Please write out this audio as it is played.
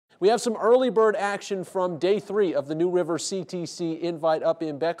We have some early bird action from day 3 of the new River CTC Invite up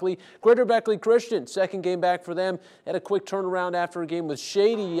in Beckley. Greater Beckley Christian, second game back for them. Had a quick turnaround after a game with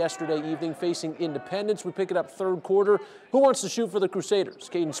Shady yesterday evening facing Independence. We pick it up third quarter. Who wants to shoot for the Crusaders?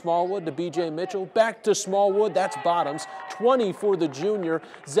 Caden Smallwood to BJ Mitchell. Back to Smallwood. That's Bottoms. 20 for the junior.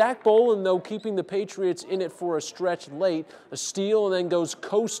 Zach Bolin, though, keeping the Patriots in it for a stretch late. A steal and then goes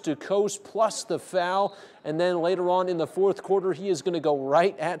coast to coast plus the foul. And then later on in the fourth quarter, he is going to go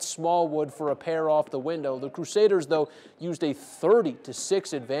right at Smallwood for a pair off the window. The Crusaders, though, used a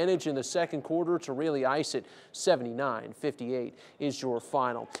 30-6 advantage in the second quarter to really ice it. 79-58 is your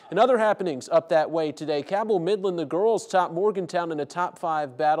final. And other happenings up that way today. Cabell Midland, the girls, top Morgantown in a top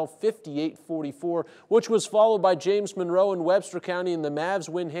 5 battle, 58-44, which was followed by James Monroe and Webster County, and the Mavs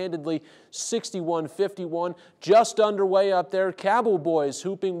win handedly 61-51. Just underway up there, Cabell boys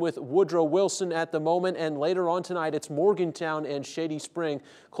hooping with Woodrow Wilson at the moment, and later on tonight it's Morgantown and Shady Spring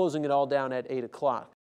closing it all down at 8 o'clock.